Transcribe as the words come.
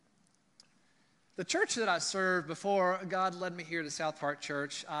The church that I served before God led me here to South Park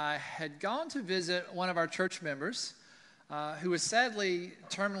Church, I had gone to visit one of our church members who was sadly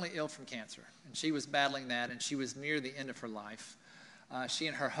terminally ill from cancer. And she was battling that, and she was near the end of her life. She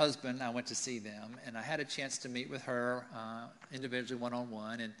and her husband, I went to see them, and I had a chance to meet with her individually,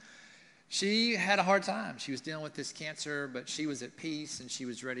 one-on-one. And she had a hard time. She was dealing with this cancer, but she was at peace, and she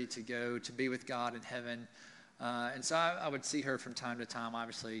was ready to go to be with God in heaven. And so I would see her from time to time,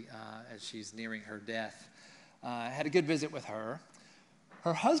 obviously, as she's nearing her death. I had a good visit with her.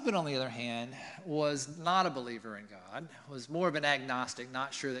 Her husband, on the other hand, was not a believer in God, was more of an agnostic,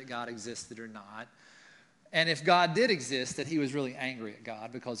 not sure that God existed or not. And if God did exist, that he was really angry at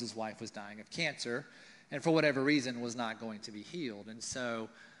God because his wife was dying of cancer and for whatever reason was not going to be healed. And so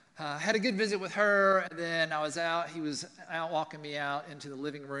I had a good visit with her, and then I was out. He was out walking me out into the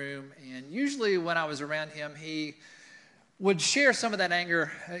living room, and usually when I was around him, he would share some of that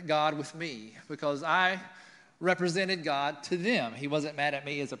anger at God with me because I represented God to them. He wasn't mad at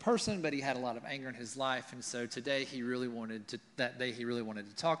me as a person, but he had a lot of anger in his life, and so that day he really wanted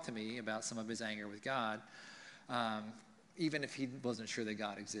to talk to me about some of his anger with God, even if he wasn't sure that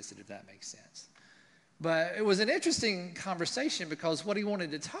God existed, if that makes sense. But it was an interesting conversation because what he wanted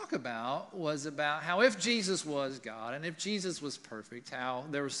to talk about was about how if Jesus was God and if Jesus was perfect, how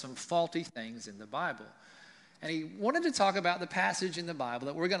there were some faulty things in the Bible. And he wanted to talk about the passage in the Bible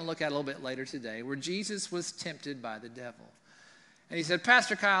that we're going to look at a little bit later today where Jesus was tempted by the devil. And he said,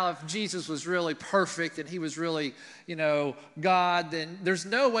 Pastor Kyle, if Jesus was really perfect and he was really, God, then there's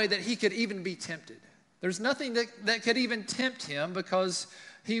no way that he could even be tempted. There's nothing that could even tempt him because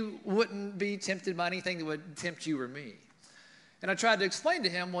he wouldn't be tempted by anything that would tempt you or me. And I tried to explain to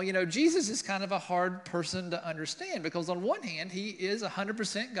him, well, Jesus is kind of a hard person to understand because on one hand, he is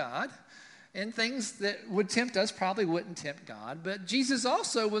 100% God, and things that would tempt us probably wouldn't tempt God. But Jesus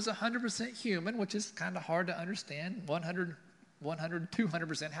also was 100% human, which is kind of hard to understand, 100,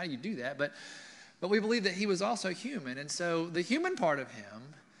 200%, how do you do that? But we believe that he was also human. And so the human part of him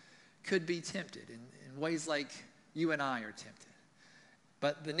could be tempted in ways like you and I are tempted.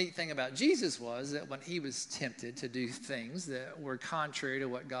 But the neat thing about Jesus was that when he was tempted to do things that were contrary to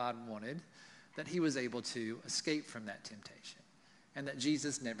what God wanted, that he was able to escape from that temptation, and that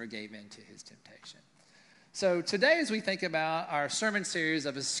Jesus never gave in to his temptation. So today, as we think about our sermon series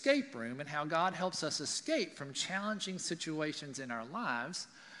of Escape Room and how God helps us escape from challenging situations in our lives,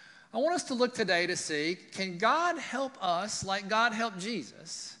 I want us to look today to see, can God help us like God helped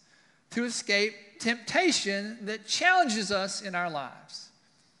Jesus to escape temptation that challenges us in our lives?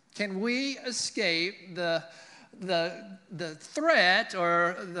 Can we escape the threat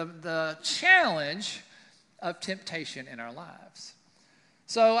or the challenge of temptation in our lives?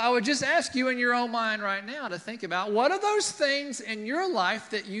 So I would just ask you in your own mind right now to think about what are those things in your life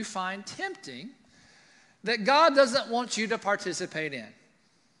that you find tempting that God doesn't want you to participate in?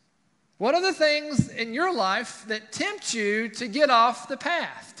 What are the things in your life that tempt you to get off the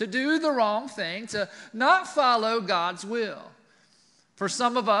path, to do the wrong thing, to not follow God's will? For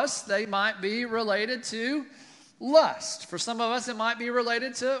some of us, they might be related to lust. For some of us, it might be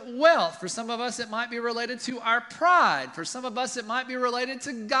related to wealth. For some of us, it might be related to our pride. For some of us, it might be related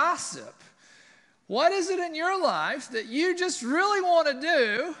to gossip. What is it in your life that you just really want to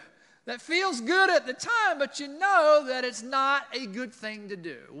do that feels good at the time, but you know that it's not a good thing to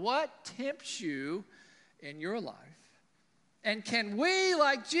do? What tempts you in your life? And can we,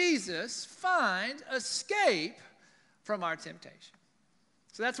 like Jesus, find escape from our temptation?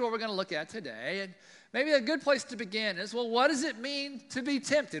 So that's what we're going to look at today. And maybe a good place to begin is, well, what does it mean to be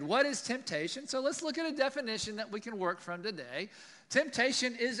tempted? What is temptation? So let's look at a definition that we can work from today.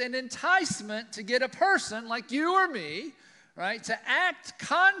 Temptation is an enticement to get a person like you or me, right, to act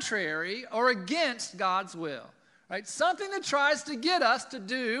contrary or against God's will, right? Something that tries to get us to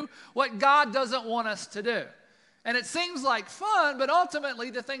do what God doesn't want us to do. And it seems like fun, but ultimately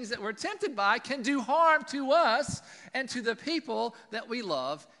the things that we're tempted by can do harm to us and to the people that we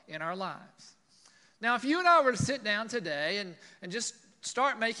love in our lives. Now, if you and I were to sit down today and just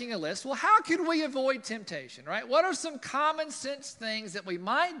start making a list, well, how can we avoid temptation, right? What are some common sense things that we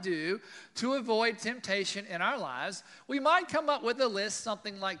might do to avoid temptation in our lives? We might come up with a list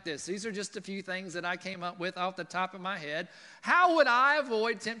something like this. These are just a few things that I came up with off the top of my head. How would I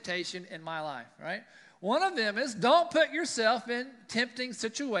avoid temptation in my life, right? One of them is don't put yourself in tempting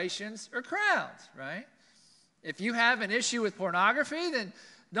situations or crowds, right? If you have an issue with pornography, then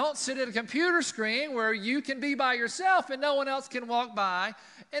don't sit at a computer screen where you can be by yourself and no one else can walk by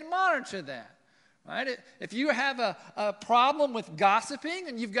and monitor that, Right? If you have a problem with gossiping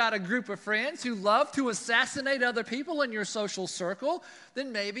and you've got a group of friends who love to assassinate other people in your social circle,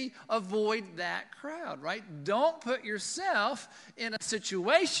 then maybe avoid that crowd, right? Don't put yourself in a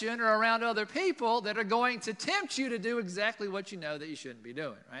situation or around other people that are going to tempt you to do exactly what you know that you shouldn't be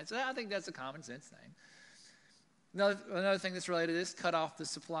doing, right? So I think that's a common sense thing. Another thing that's related to this, cut off the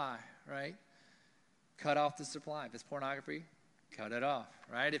supply, right? Cut off the supply. If it's pornography, cut it off,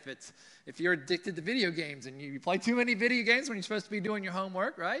 right? If you're addicted to video games and you play too many video games when you're supposed to be doing your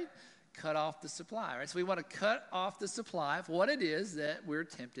homework, right? Cut off the supply, right? So we want to cut off the supply of what it is that we're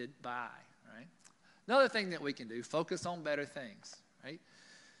tempted by, right? Another thing that we can do, focus on better things, right?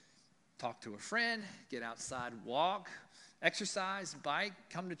 Talk to a friend, get outside, walk, exercise, bike,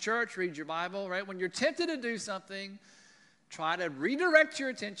 come to church, read your Bible, right? When you're tempted to do something, try to redirect your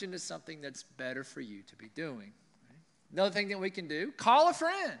attention to something that's better for you to be doing. Another thing that we can do, call a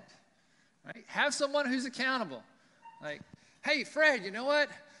friend, right? Have someone who's accountable. Like, hey, Fred, you know what?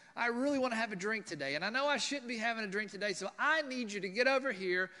 I really want to have a drink today, and I know I shouldn't be having a drink today, so I need you to get over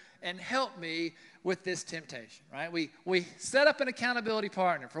here and help me with this temptation, right? We set up an accountability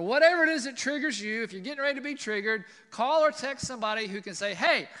partner. For whatever it is that triggers you, if you're getting ready to be triggered, call or text somebody who can say,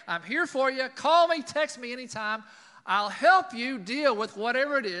 hey, I'm here for you. Call me, text me anytime. I'll help you deal with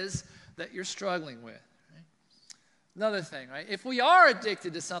whatever it is that you're struggling with. Another thing, right? If we are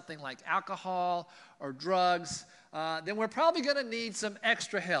addicted to something like alcohol or drugs, then we're probably going to need some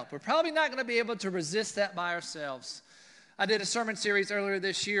extra help. We're probably not going to be able to resist that by ourselves. I did a sermon series earlier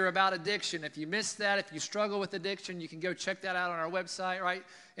this year about addiction. If you missed that, if you struggle with addiction, you can go check that out on our website, right?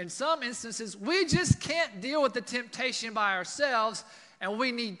 In some instances, we just can't deal with the temptation by ourselves, and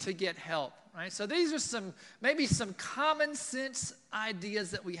we need to get help, right? So these are maybe some common sense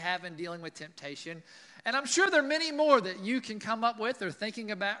ideas that we have in dealing with temptation. And I'm sure there are many more that you can come up with or thinking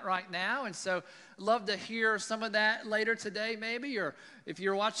about right now. And so I'd love to hear some of that later today maybe. Or if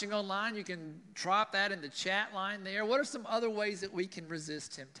you're watching online, you can drop that in the chat line there. What are some other ways that we can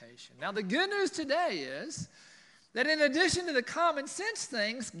resist temptation? Now, the good news today is that in addition to the common sense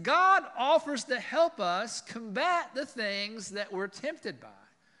things, God offers to help us combat the things that we're tempted by,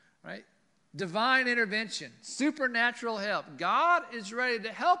 right? Divine intervention, supernatural help. God is ready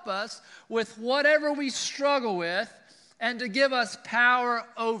to help us with whatever we struggle with and to give us power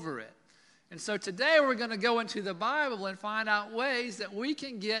over it. And so today we're going to go into the Bible and find out ways that we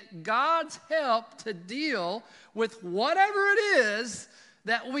can get God's help to deal with whatever it is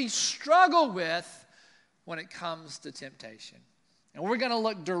that we struggle with when it comes to temptation. And we're going to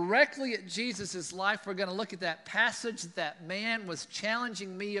look directly at Jesus' life. We're going to look at that passage that man was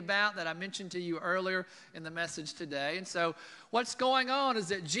challenging me about that I mentioned to you earlier in the message today. And so what's going on is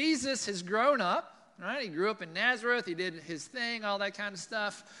that Jesus has grown up, right? He grew up in Nazareth. He did his thing, all that kind of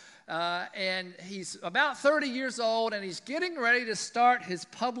stuff. And he's about 30 years old, and he's getting ready to start his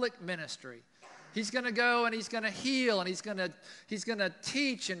public ministry. He's going to go and he's going to heal and he's going to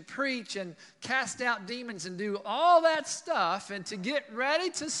teach and preach and cast out demons and do all that stuff. And to get ready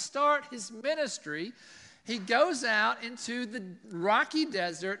to start his ministry, he goes out into the rocky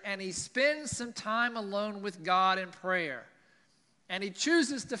desert and he spends some time alone with God in prayer. And he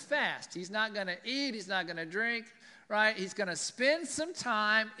chooses to fast. He's not going to eat. He's not going to drink, right? He's going to spend some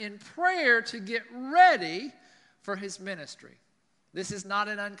time in prayer to get ready for his ministry. This is not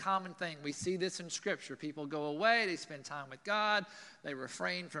an uncommon thing. We see this in Scripture. People go away, they spend time with God, they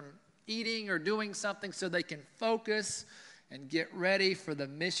refrain from eating or doing something so they can focus and get ready for the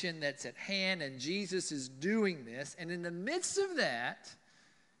mission that's at hand. And Jesus is doing this. And in the midst of that,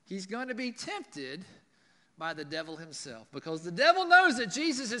 he's going to be tempted by the devil himself. Because the devil knows that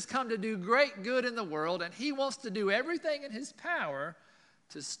Jesus has come to do great good in the world, and he wants to do everything in his power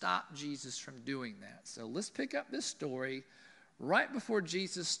to stop Jesus from doing that. So let's pick up this story right before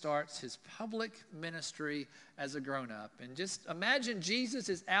Jesus starts his public ministry as a grown-up. And just imagine Jesus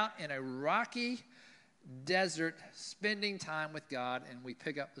is out in a rocky desert spending time with God, and we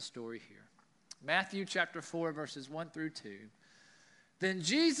pick up the story here. Matthew chapter 4, verses 1 through 2. Then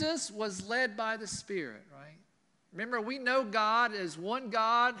Jesus was led by the Spirit, right? Remember, we know God as one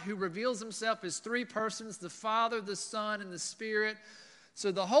God who reveals himself as three persons, the Father, the Son, and the Spirit.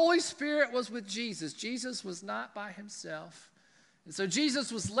 So the Holy Spirit was with Jesus. Jesus was not by himself. And so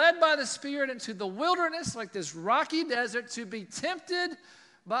Jesus was led by the Spirit into the wilderness, like this rocky desert, to be tempted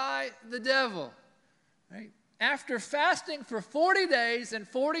by the devil. Right? After fasting for 40 days and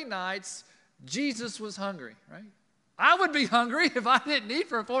 40 nights, Jesus was hungry. Right? I would be hungry if I didn't eat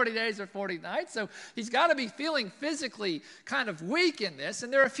for 40 days or 40 nights. So he's got to be feeling physically kind of weak in this.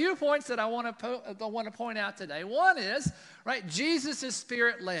 And there are a few points that I want to point out today. One is, right, Jesus is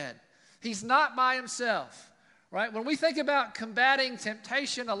Spirit-led. He's not by himself, right? When we think about combating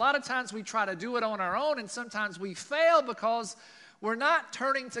temptation, a lot of times we try to do it on our own, and sometimes we fail because we're not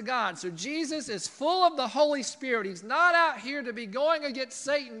turning to God. So Jesus is full of the Holy Spirit. He's not out here to be going against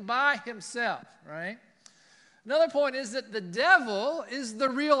Satan by himself, right? Another point is that the devil is the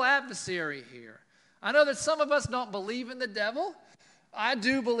real adversary here. I know that some of us don't believe in the devil. I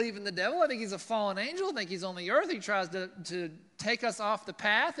do believe in the devil. I think he's a fallen angel. I think he's on the earth. He tries to take us off the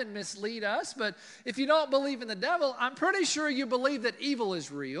path and mislead us. But if you don't believe in the devil, I'm pretty sure you believe that evil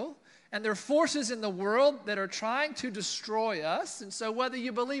is real. And there are forces in the world that are trying to destroy us. And so whether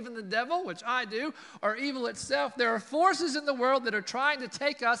you believe in the devil, which I do, or evil itself, there are forces in the world that are trying to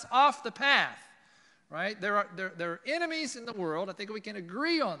take us off the path. Right? There are enemies in the world. I think we can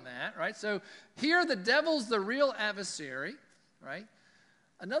agree on that, right? So here the devil's the real adversary, right?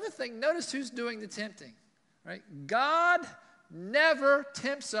 Another thing, notice who's doing the tempting, right? God never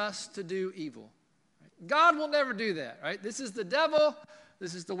tempts us to do evil. Right? God will never do that, right? This is the devil.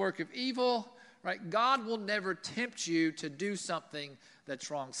 This is the work of evil, right? God will never tempt you to do something that's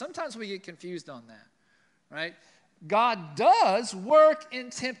wrong. Sometimes we get confused on that, right? God does work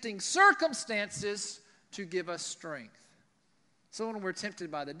in tempting circumstances to give us strength. So when we're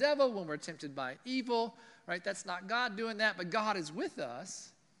tempted by the devil, when we're tempted by evil, right, that's not God doing that, but God is with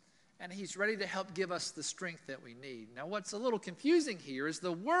us, and he's ready to help give us the strength that we need. Now, what's a little confusing here is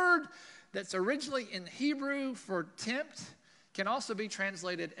the word that's originally in Hebrew for tempt can also be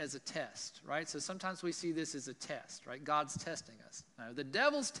translated as a test, right? So sometimes we see this as a test, right? God's testing us. Now, the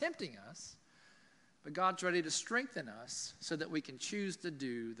devil's tempting us, but God's ready to strengthen us so that we can choose to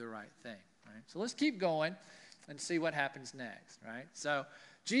do the right thing, right? So let's keep going and see what happens next, right? So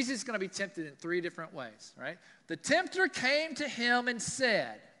Jesus is going to be tempted in 3 different ways, right? The tempter came to him and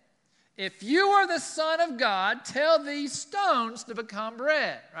said, "If you are the Son of God, tell these stones to become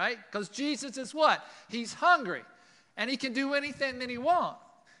bread," right? Because Jesus is what? He's hungry, and he can do anything that he wants.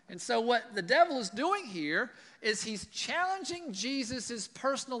 And so what the devil is doing here is he's challenging Jesus'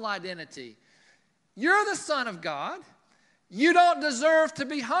 personal identity. You're the Son of God. You don't deserve to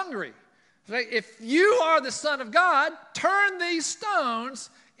be hungry. Right? If you are the Son of God, turn these stones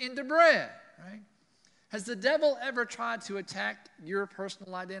into bread. Right? Has the devil ever tried to attack your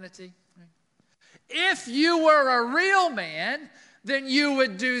personal identity? Right? If you were a real man, then you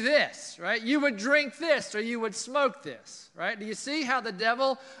would do this, right? You would drink this or you would smoke this, right? Do you see how the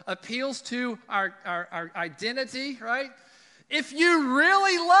devil appeals to our identity, right? If you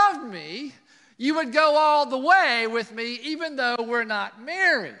really loved me, you would go all the way with me even though we're not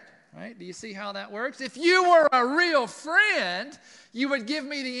married, right? Do you see how that works? If you were a real friend, you would give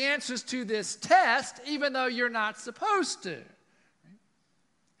me the answers to this test even though you're not supposed to. Right?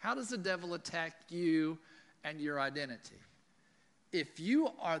 How does the devil attack you and your identity? If you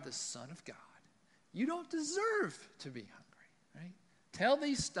are the Son of God, you don't deserve to be hungry, right? Tell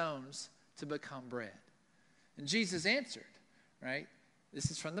these stones to become bread. And Jesus answered, right? This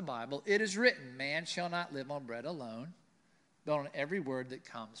is from the Bible. It is written, man shall not live on bread alone, but on every word that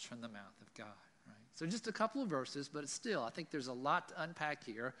comes from the mouth of God. Right? So just a couple of verses, but still, I think there's a lot to unpack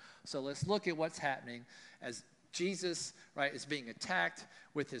here. So let's look at what's happening as Jesus, right, is being attacked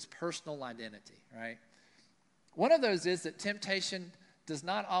with his personal identity, right? One of those is that temptation does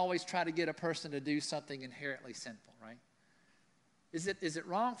not always try to get a person to do something inherently sinful, right? Is it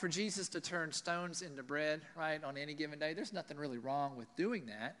wrong for Jesus to turn stones into bread, right, on any given day? There's nothing really wrong with doing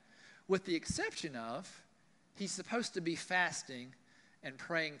that, with the exception of he's supposed to be fasting and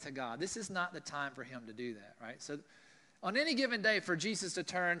praying to God. This is not the time for him to do that, right? So on any given day for Jesus to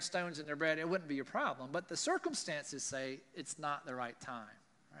turn stones into bread, it wouldn't be a problem, but the circumstances say it's not the right time,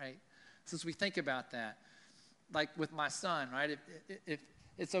 right? So as we think about that, like with my son, right? If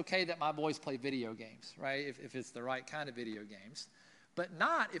it's okay that my boys play video games, right? If it's the right kind of video games, but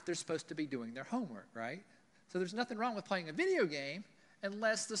not if they're supposed to be doing their homework, right? So there's nothing wrong with playing a video game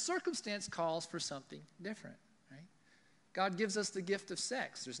unless the circumstance calls for something different, right? God gives us the gift of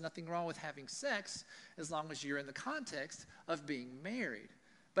sex. There's nothing wrong with having sex as long as you're in the context of being married.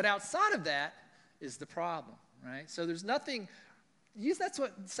 But outside of that is the problem, right? So there's nothing. That's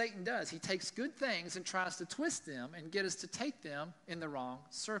what Satan does. He takes good things and tries to twist them and get us to take them in the wrong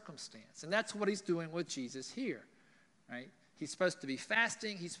circumstance. And that's what he's doing with Jesus here, right? He's supposed to be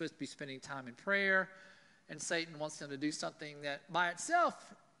fasting. He's supposed to be spending time in prayer. And Satan wants him to do something that by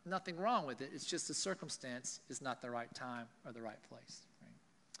itself, nothing wrong with it. It's just the circumstance is not the right time or the right place. Right?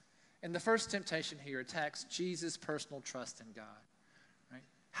 And the first temptation here attacks Jesus' personal trust in God. Right?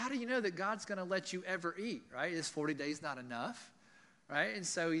 How do you know that God's going to let you ever eat? Right? Is 40 days not enough? Right? And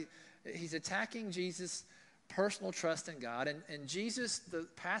so he's attacking Jesus' personal trust in God. And Jesus, the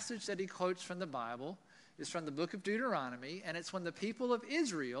passage that he quotes from the Bible is from the book of Deuteronomy, and it's when the people of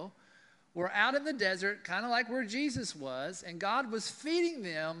Israel were out in the desert, kind of like where Jesus was, and God was feeding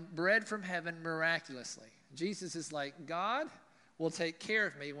them bread from heaven miraculously. Jesus is like, God will take care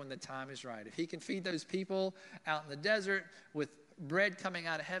of me when the time is right. If he can feed those people out in the desert with bread coming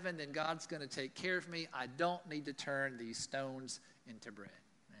out of heaven, then God's going to take care of me. I don't need to turn these stones into bread.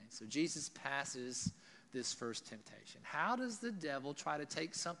 Right? So Jesus passes this first temptation. How does the devil try to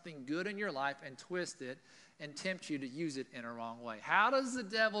take something good in your life and twist it and tempt you to use it in a wrong way? How does the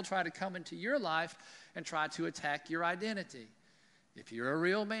devil try to come into your life and try to attack your identity? If you're a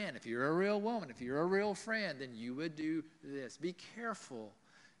real man, if you're a real woman, if you're a real friend, then you would do this. Be careful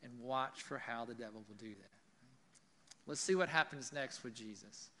and watch for how the devil will do that. Let's see what happens next with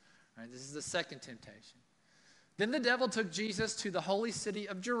Jesus. All right, this is the second temptation. Then the devil took Jesus to the holy city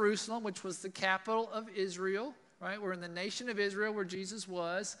of Jerusalem, which was the capital of Israel. Right, we're in the nation of Israel where Jesus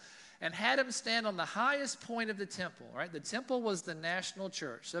was, and had him stand on the highest point of the temple. Right, the temple was the national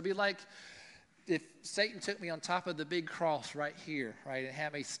church. So it'd be like if Satan took me on top of the big cross right here, right, and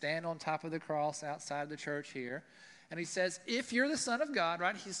had me stand on top of the cross outside the church here. And he says, if you're the Son of God,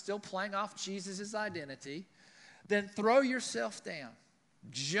 right, he's still playing off Jesus' identity, then throw yourself down.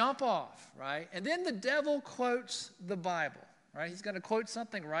 Jump off, right? And then the devil quotes the Bible, right? He's going to quote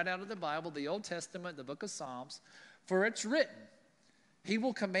something right out of the Bible, the Old Testament, the book of Psalms. For it's written, he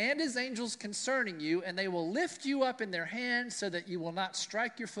will command his angels concerning you, and they will lift you up in their hands so that you will not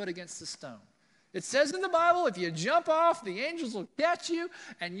strike your foot against the stone. It says in the Bible, if you jump off, the angels will catch you,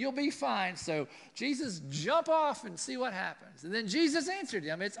 and you'll be fine. So Jesus, jump off and see what happens. And then Jesus answered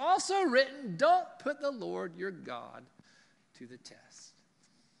him, it's also written, don't put the Lord your God to the test.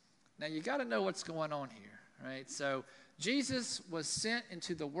 Now, you got to know what's going on here, right? So Jesus was sent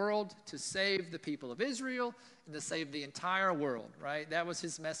into the world to save the people of Israel and to save the entire world, right? That was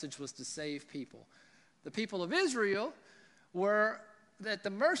his message, was to save people. The people of Israel were at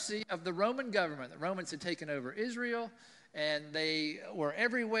the mercy of the Roman government. The Romans had taken over Israel, and they were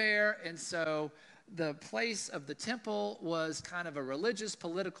everywhere, and so the place of the temple was kind of a religious,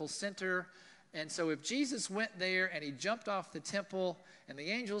 political center. And so if Jesus went there and he jumped off the temple and the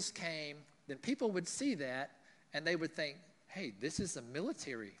angels came, then people would see that and they would think, hey, this is a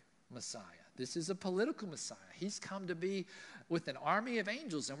military Messiah. This is a political Messiah. He's come to be with an army of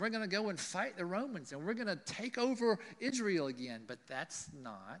angels, and we're going to go and fight the Romans, and we're going to take over Israel again. But that's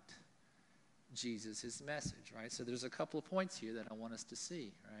not Jesus' message, right? So there's a couple of points here that I want us to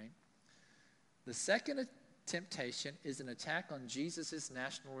see, right? The second temptation is an attack on Jesus'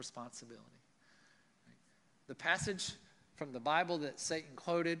 national responsibility. The passage from the Bible that Satan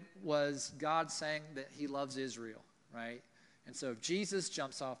quoted was God saying that he loves Israel, right? And so if Jesus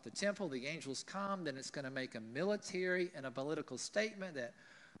jumps off the temple, the angels come, then it's going to make a military and a political statement that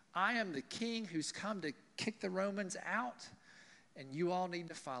I am the king who's come to kick the Romans out, and you all need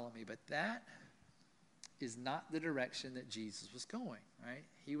to follow me. But that is not the direction that Jesus was going, right?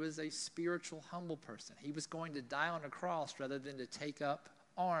 He was a spiritual, humble person. He was going to die on a cross rather than to take up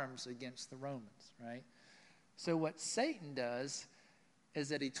arms against the Romans, right? So what Satan does is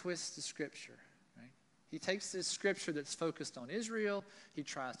that he twists the scripture, right? He takes this scripture that's focused on Israel, he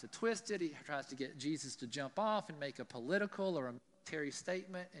tries to twist it, he tries to get Jesus to jump off and make a political or a military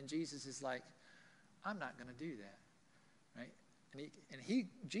statement, and Jesus is like, I'm not going to do that, right? And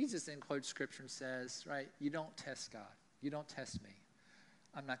Jesus then quotes scripture and says, right, you don't test God. You don't test me.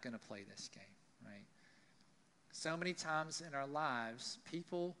 I'm not going to play this game, right? So many times in our lives,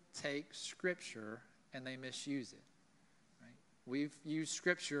 people take scripture and they misuse it, right? We've used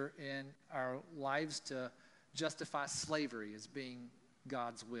scripture in our lives to justify slavery as being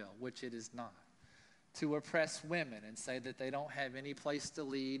God's will, which it is not. To oppress women and say that they don't have any place to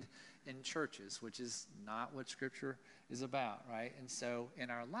lead in churches, which is not what scripture is about, right? And so in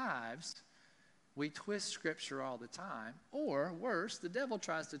our lives, we twist scripture all the time, or worse, the devil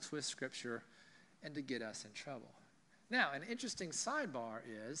tries to twist scripture and to get us in trouble. Now, an interesting sidebar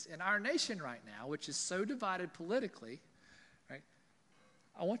is, in our nation right now, which is so divided politically, right,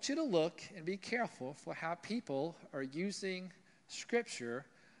 I want you to look and be careful for how people are using scripture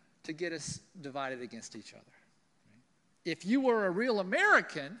to get us divided against each other. Right? If you were a real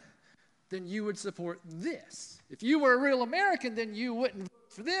American, then you would support this. If you were a real American, then you wouldn't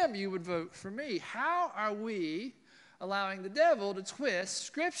vote for them, you would vote for me. How are we allowing the devil to twist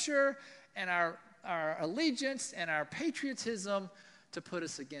scripture and our allegiance and our patriotism to put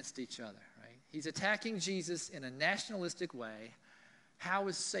us against each other, right? He's attacking Jesus in a nationalistic way. How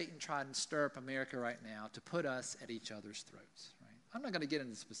is Satan trying to stir up America right now to put us at each other's throats, right? I'm not going to get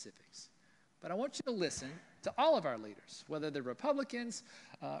into specifics, But I want you to listen to all of our leaders, whether they're Republicans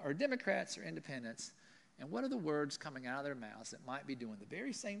or Democrats or independents, and what are the words coming out of their mouths that might be doing the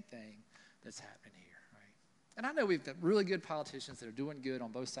very same thing that's happening here, right? And I know we've got really good politicians that are doing good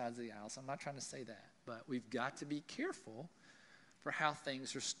on both sides of the aisle, so I'm not trying to say that. But we've got to be careful for how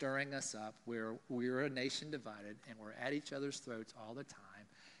things are stirring us up, where we're a nation divided and we're at each other's throats all the time,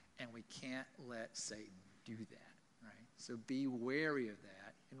 and we can't let Satan do that, right? So be wary of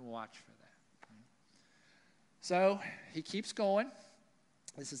that and watch for that. Right? So he keeps going.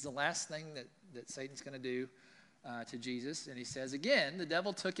 This is the last thing that Satan's going to do to Jesus. And he says, again, the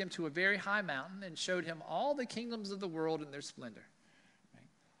devil took him to a very high mountain and showed him all the kingdoms of the world in their splendor. Right?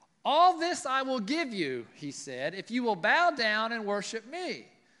 All this I will give you, he said, if you will bow down and worship me.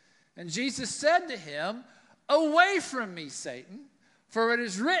 And Jesus said to him, away from me, Satan, for it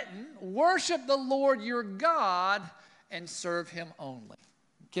is written, worship the Lord your God and serve him only.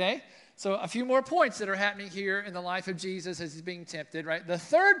 Okay? So a few more points that are happening here in the life of Jesus as he's being tempted, right? The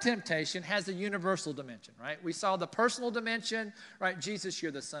third temptation has a universal dimension, right? We saw the personal dimension, right? Jesus,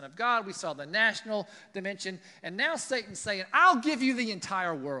 you're the Son of God. We saw the national dimension. And now Satan's saying, I'll give you the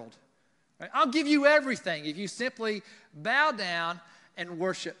entire world. Right? I'll give you everything if you simply bow down and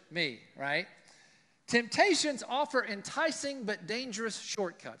worship me, right? Temptations offer enticing but dangerous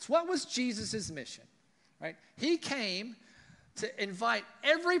shortcuts. What was Jesus' mission, right? He came to invite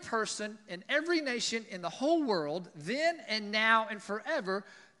every person in every nation in the whole world, then and now and forever,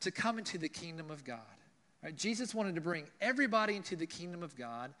 to come into the kingdom of God. Right? Jesus wanted to bring everybody into the kingdom of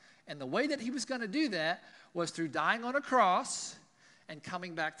God, and the way that he was going to do that was through dying on a cross and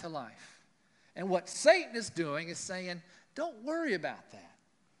coming back to life. And what Satan is doing is saying, don't worry about that.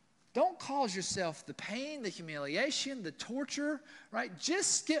 Don't cause yourself the pain, the humiliation, the torture, right?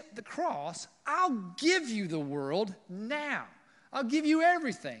 Just skip the cross. I'll give you the world now. I'll give you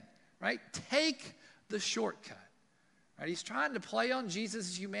everything, right? Take the shortcut, right? He's trying to play on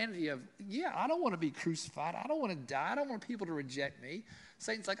Jesus' humanity of, yeah, I don't want to be crucified. I don't want to die. I don't want people to reject me.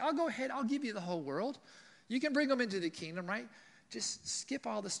 Satan's like, I'll go ahead. I'll give you the whole world. You can bring them into the kingdom, right? Just skip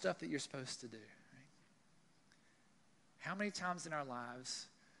all the stuff that you're supposed to do, right? How many times in our lives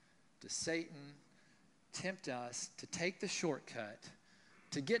does Satan tempt us to take the shortcut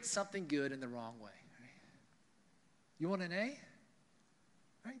to get something good in the wrong way? Right? You want an A?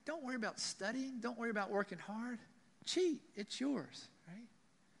 Right? Don't worry about studying. Don't worry about working hard. Cheat. It's yours. Right?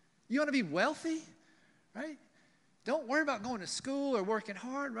 You want to be wealthy? Right? Don't worry about going to school or working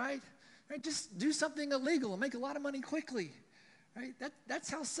hard. Right? Right? Just do something illegal and make a lot of money quickly. Right? That's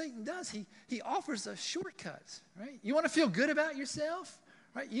how Satan does. He offers us shortcuts. Right? You want to feel good about yourself?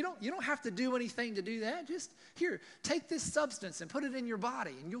 Right? You don't have to do anything to do that. Just here, take this substance and put it in your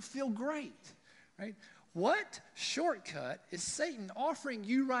body, and you'll feel great. Right? What shortcut is Satan offering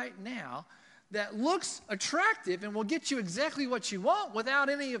you right now that looks attractive and will get you exactly what you want without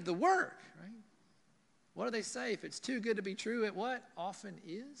any of the work? Right? What do they say? If it's too good to be true, it what? Often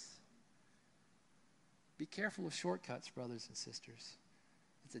is. Be careful of shortcuts, brothers and sisters.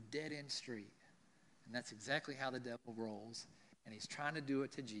 It's a dead-end street, and that's exactly how the devil rolls. And he's trying to do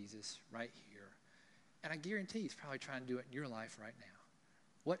it to Jesus right here. And I guarantee he's probably trying to do it in your life right now.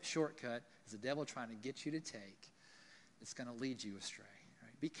 What shortcut is the devil trying to get you to take that's going to lead you astray?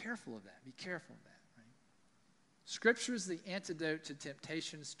 Right? Be careful of that. Be careful of that. Right? Scripture is the antidote to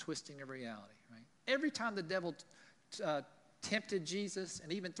temptation's twisting of reality. Right? Every time the devil tempted Jesus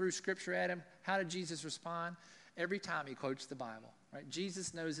and even threw Scripture at him, how did Jesus respond? Every time he quotes the Bible. Right?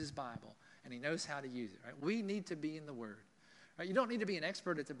 Jesus knows his Bible, and he knows how to use it. Right? We need to be in the Word. Right? You don't need to be an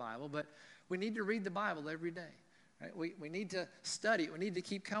expert at the Bible, but we need to read the Bible every day. Right? We need to study it. We need to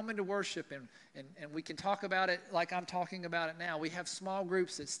keep coming to worship, and we can talk about it like I'm talking about it now. We have small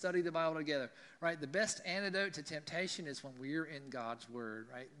groups that study the Bible together. Right? The best antidote to temptation is when we're in God's Word.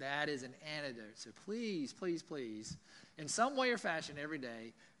 Right? That is an antidote. So please, please, please, in some way or fashion every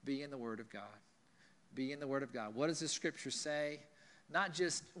day, be in the Word of God. Be in the Word of God. What does the Scripture say? Not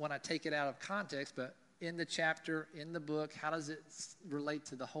just when I take it out of context, but in the chapter, in the book, how does it relate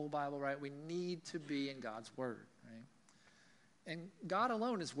to the whole Bible, right? We need to be in God's Word, right? And God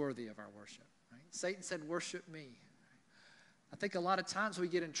alone is worthy of our worship, right? Satan said, worship me. I think a lot of times we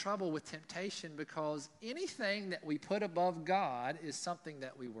get in trouble with temptation because anything that we put above God is something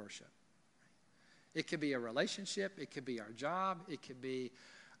that we worship. It could be a relationship. It could be our job. It could be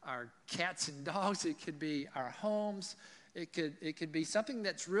our cats and dogs. It could be our homes. It could be something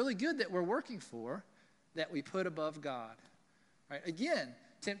that's really good that we're working for, that we put above God. Right? Again,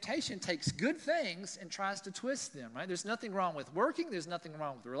 temptation takes good things and tries to twist them, right? There's nothing wrong with working. There's nothing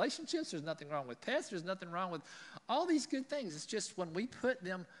wrong with relationships. There's nothing wrong with pets. There's nothing wrong with all these good things. It's just when we put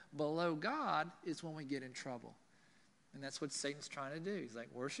them below God is when we get in trouble. And that's what Satan's trying to do. He's like,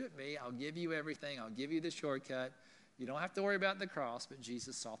 worship me. I'll give you everything. I'll give you the shortcut. You don't have to worry about the cross, but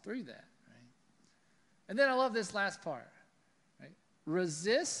Jesus saw through that, right? And then I love this last part, right?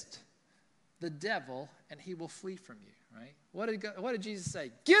 Resist the devil and he will flee from you, right? What did Jesus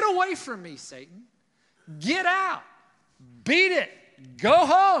say? Get away from me, Satan. Get out. Beat it. Go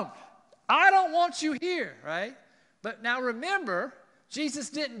home. I don't want you here, right? But now remember, Jesus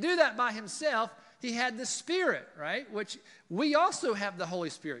didn't do that by himself. He had the Spirit, right? Which we also have the Holy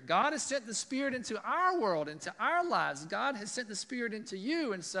Spirit. God has sent the Spirit into our world, into our lives. God has sent the Spirit into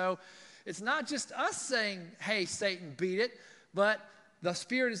you. And so it's not just us saying, hey, Satan, beat it, but the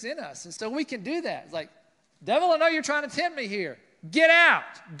Spirit is in us. And so we can do that. It's like, devil, I know you're trying to tempt me here. Get out.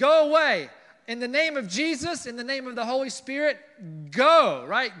 Go away. In the name of Jesus, in the name of the Holy Spirit, go,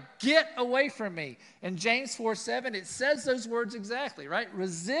 right? Get away from me. In James 4:7, it says those words exactly, right?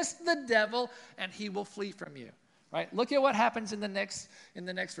 Resist the devil and he will flee from you, right? Look at what happens in the next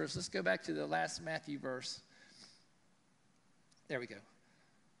verse. Let's go back to the last Matthew verse. There we go.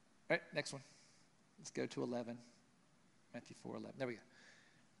 Right, next one. Let's go to 11. Matthew 4:11. There we go.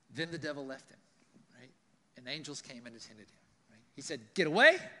 Then the devil left him, right? And angels came and attended him, right? He said, get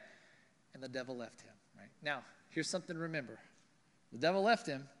away. And the devil left him, right? Now, here's something to remember. The devil left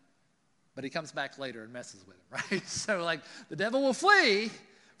him, but he comes back later and messes with him, right? So, like, the devil will flee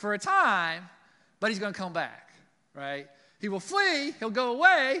for a time, but he's going to come back, right? He will flee. He'll go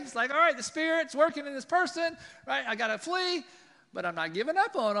away. He's like, all right, the Spirit's working in this person, right? I got to flee, but I'm not giving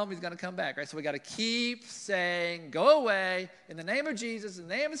up on him. He's going to come back, right? So we got to keep saying, go away in the name of Jesus, in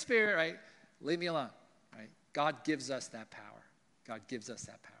the name of the Spirit, right? Leave me alone, right? God gives us that power. God gives us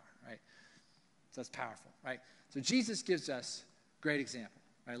that power. So that's powerful, right? So Jesus gives us a great example,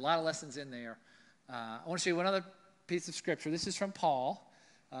 right? A lot of lessons in there. I want to show you one other piece of scripture. This is from Paul.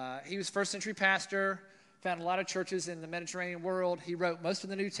 He was first century pastor, founded a lot of churches in the Mediterranean world. He wrote most of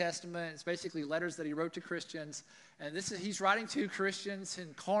the New Testament. It's basically letters that he wrote to Christians. And he's writing to Christians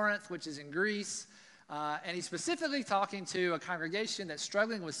in Corinth, which is in Greece. And he's specifically talking to a congregation that's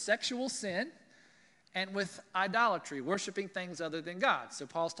struggling with sexual sin and with idolatry, worshiping things other than God. So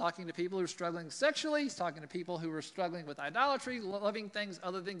Paul's talking to people who are struggling sexually. He's talking to people who are struggling with idolatry, loving things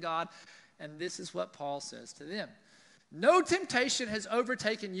other than God. And this is what Paul says to them. No temptation has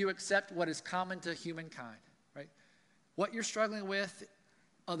overtaken you except what is common to humankind, right? What you're struggling with,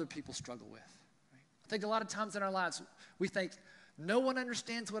 other people struggle with. Right? I think a lot of times in our lives, we think, no one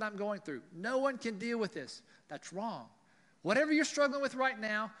understands what I'm going through. No one can deal with this. That's wrong. Whatever you're struggling with right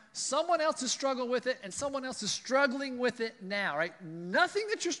now, someone else is struggling with it, and someone else is struggling with it now, right? Nothing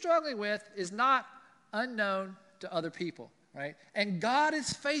that you're struggling with is not unknown to other people, right? And God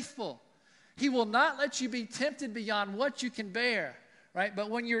is faithful. He will not let you be tempted beyond what you can bear, right?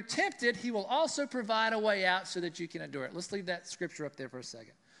 But when you're tempted, he will also provide a way out so that you can endure it. Let's leave that scripture up there for a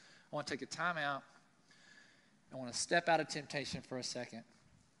second. I want to take a time out. I want to step out of temptation for a second.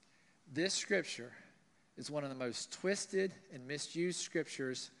 This scripture is one of the most twisted and misused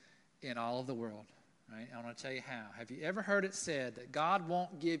scriptures in all of the world, right? I want to tell you how. Have you ever heard it said that God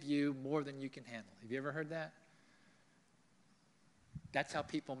won't give you more than you can handle? Have you ever heard that? That's how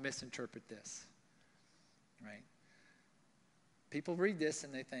people misinterpret this, right? People read this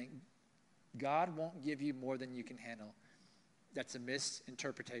and they think, God won't give you more than you can handle. That's a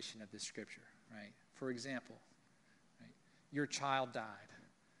misinterpretation of this scripture, right? For example, right, your child died.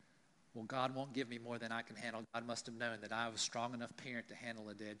 Well, God won't give me more than I can handle. God must have known that I was a strong enough parent to handle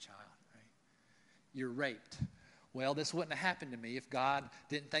a dead child, right? You're raped. Well, this wouldn't have happened to me if God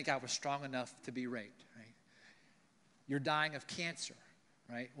didn't think I was strong enough to be raped, right? You're dying of cancer,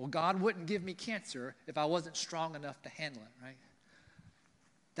 right? Well, God wouldn't give me cancer if I wasn't strong enough to handle it, right?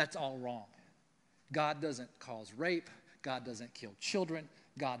 That's all wrong. God doesn't cause rape. God doesn't kill children.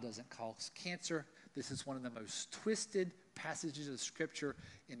 God doesn't cause cancer. This is one of the most twisted passages of Scripture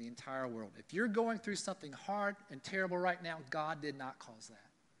in the entire world. If you're going through something hard and terrible right now, God did not cause that.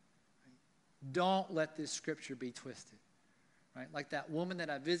 Right? Don't let this Scripture be twisted. Right? Like that woman that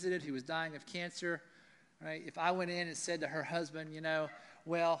I visited who was dying of cancer. Right? If I went in and said to her husband,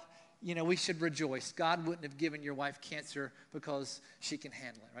 we should rejoice. God wouldn't have given your wife cancer because she can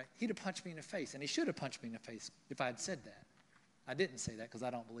handle it. Right? He'd have punched me in the face, and he should have punched me in the face if I had said that. I didn't say that because I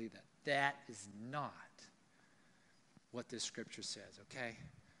don't believe that. That is not what this scripture says, okay?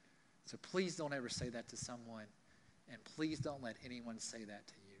 So please don't ever say that to someone, and please don't let anyone say that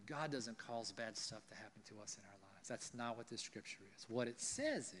to you. God doesn't cause bad stuff to happen to us in our lives. compromise. That's not what this scripture is. What it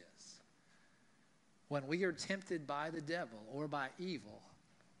says is, when we are tempted by the devil or by evil,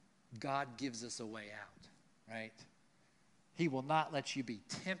 God gives us a way out, right? He will not let you be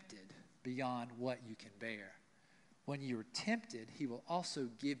tempted beyond what you can bear. When you're tempted, he will also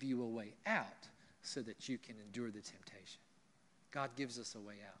give you a way out so that you can endure the temptation. God gives us a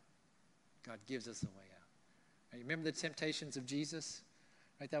way out. God gives us a way out. Right, remember the temptations of Jesus?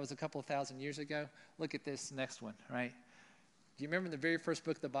 Right, that was a couple of thousand years ago. Look at this next one, right? Do you remember in the very first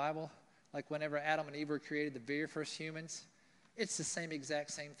book of the Bible, like whenever Adam and Eve were created, the very first humans? It's the same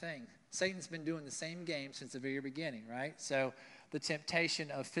thing. Satan's been doing the same game since the very beginning, right? So the temptation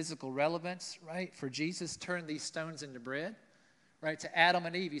of physical relevance, right? For Jesus, turn these stones into bread, right? To Adam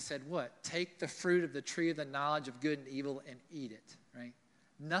and Eve, he said what? Take the fruit of the tree of the knowledge of good and evil and eat it, right?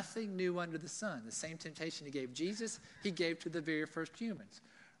 Nothing new under the sun. The same temptation he gave Jesus, he gave to the very first humans,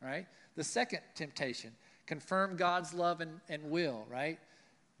 right? The second temptation, confirm God's love and will, right?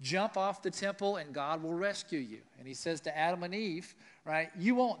 Jump off the temple and God will rescue you. And he says to Adam and Eve, right,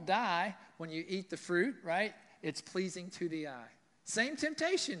 you won't die when you eat the fruit, right? It's pleasing to the eye. Same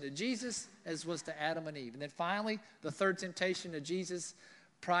temptation to Jesus as was to Adam and Eve. And then finally, the third temptation to Jesus,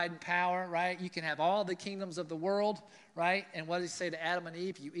 pride and power, right? You can have all the kingdoms of the world, right? And what does he say to Adam and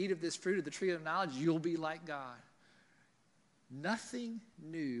Eve? You eat of this fruit of the tree of knowledge, you'll be like God. Nothing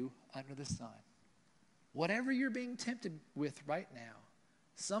new under the sun. Whatever you're being tempted with right now,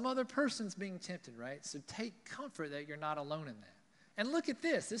 some other person's being tempted, right? So take comfort that you're not alone in that. And look at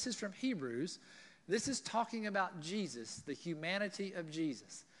this. This is from Hebrews. This is talking about Jesus, the humanity of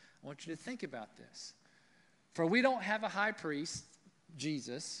Jesus. I want you to think about this. For we don't have a high priest,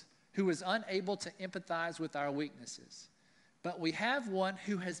 Jesus, who is unable to empathize with our weaknesses. But we have one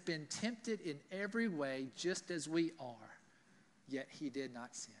who has been tempted in every way just as we are, yet he did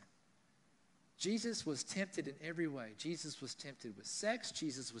not sin. Jesus was tempted in every way. Jesus was tempted with sex.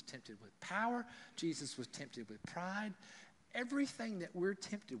 Jesus was tempted with power. Jesus was tempted with pride. Everything that we're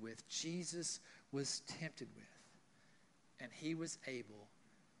tempted with, Jesus was tempted with. And he was able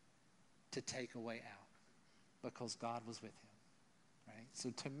to take a way out because God was with him. Right? So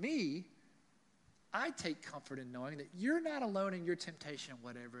to me, I take comfort in knowing that you're not alone in your temptation,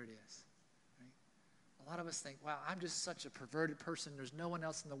 whatever it is. A lot of us think, wow, I'm just such a perverted person. There's no one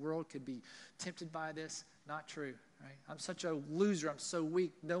else in the world could be tempted by this. Not true, right? I'm such a loser. I'm so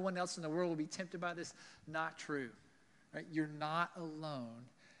weak. No one else in the world will be tempted by this. Not true, right? You're not alone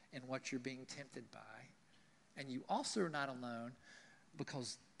in what you're being tempted by. And you also are not alone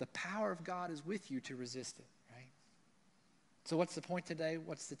because the power of God is with you to resist it, right? So what's the point today?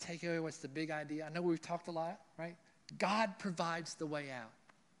 What's the takeaway? What's the big idea? I know we've talked a lot, right? God provides the way out.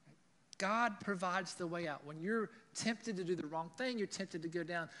 God provides the way out. When you're tempted to do the wrong thing, you're tempted to go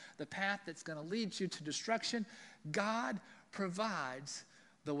down the path that's going to lead you to destruction, God provides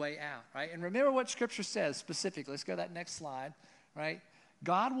the way out, right? And remember what Scripture says specifically. Let's go to that next slide, right?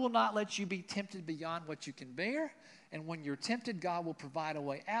 God will not let you be tempted beyond what you can bear, and when you're tempted, God will provide a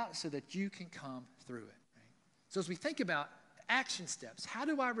way out so that you can come through it, right? So as we think about action steps, how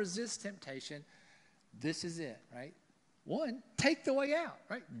do I resist temptation? This is it, right? One, take the way out,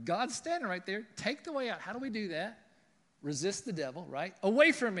 right? God's standing right there. Take the way out. How do we do that? Resist the devil, right?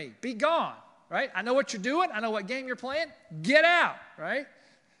 Away from me. Be gone, right? I know what you're doing. I know what game you're playing. Get out, right?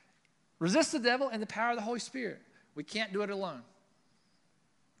 Resist the devil in the power of the Holy Spirit. We can't do it alone.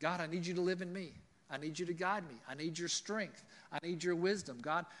 God, I need you to live in me. I need you to guide me. I need your strength. I need your wisdom.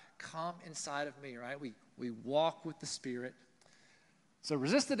 God, come inside of me, right? We walk with the Spirit. So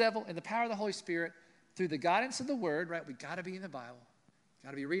resist the devil in the power of the Holy Spirit. Through the guidance of the Word, right? We've got to be in the Bible.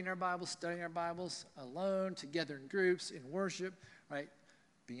 Got to be reading our Bibles, studying our Bibles, alone, together in groups, in worship, right?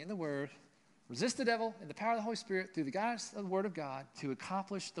 Be in the Word. Resist the devil in the power of the Holy Spirit through the guidance of the Word of God to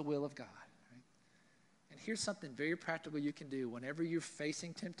accomplish the will of God. Right? And here's something very practical you can do whenever you're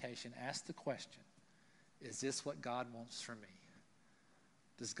facing temptation. Ask the question, is this what God wants from me?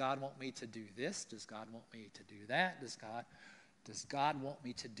 Does God want me to do this? Does God want me to do that? Does God want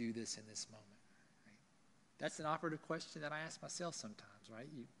me to do this in this moment? That's an operative question that I ask myself sometimes, right?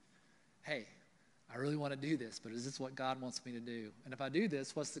 Hey, I really want to do this, but is this what God wants me to do? And if I do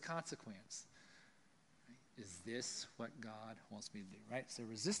this, what's the consequence? Right? Is this what God wants me to do, right? So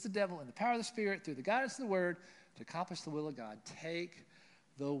resist the devil in the power of the Spirit through the guidance of the Word to accomplish the will of God. Take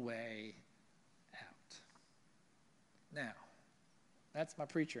the way out. Now, that's my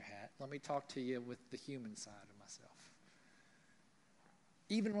preacher hat. Let me talk to you with the human side of myself.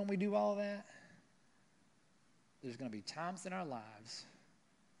 Even when we do all that, there's going to be times in our lives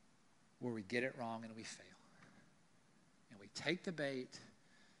where we get it wrong and we fail. And we take the bait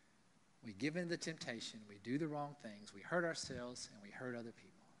We give in to the temptation. We do the wrong things. We hurt ourselves and we hurt other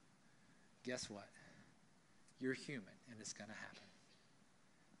people. Guess what? You're human and it's going to happen.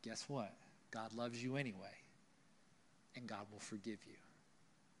 Guess what? God loves you anyway. And God will forgive you.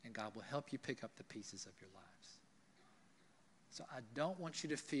 And God will help you pick up the pieces of your lives. So I don't want you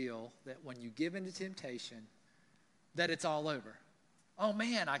to feel that when you give into temptation, that it's all over. Oh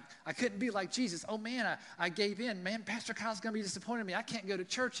man, I couldn't be like Jesus. Oh man, I gave in. Man, Pastor Kyle's going to be disappointed in me. I can't go to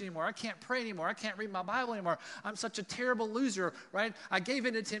church anymore. I can't pray anymore. I can't read my Bible anymore. I'm such a terrible loser, right? I gave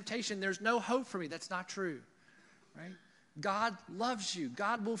into temptation. There's no hope for me. That's not true, right? God loves you.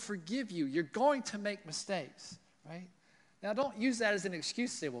 God will forgive you. You're going to make mistakes, right? Now, don't use that as an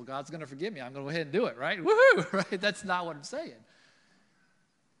excuse to say, well, God's going to forgive me. I'm going to go ahead and do it, right? Woohoo, right? That's not what I'm saying.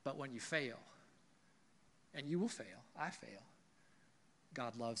 But when you fail, and you will fail, I fail,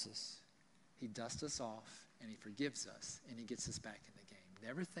 God loves us. He dusts us off, and he forgives us, and he gets us back in the game.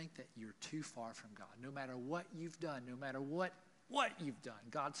 Never think that you're too far from God. No matter what you've done, no matter what you've done,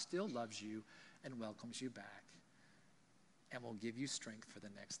 God still loves you and welcomes you back and will give you strength for the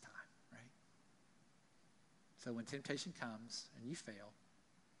next time, right? So when temptation comes and you fail,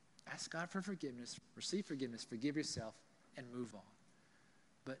 ask God for forgiveness, receive forgiveness, forgive yourself, and move on.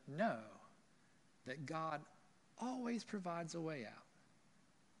 But know that God always provides a way out.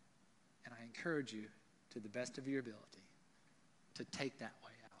 And I encourage you, to the best of your ability, to take that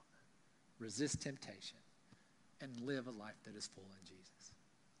way out. Resist temptation and live a life that is full in Jesus.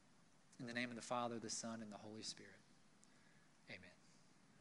 In the name of the Father, the Son, and the Holy Spirit, amen.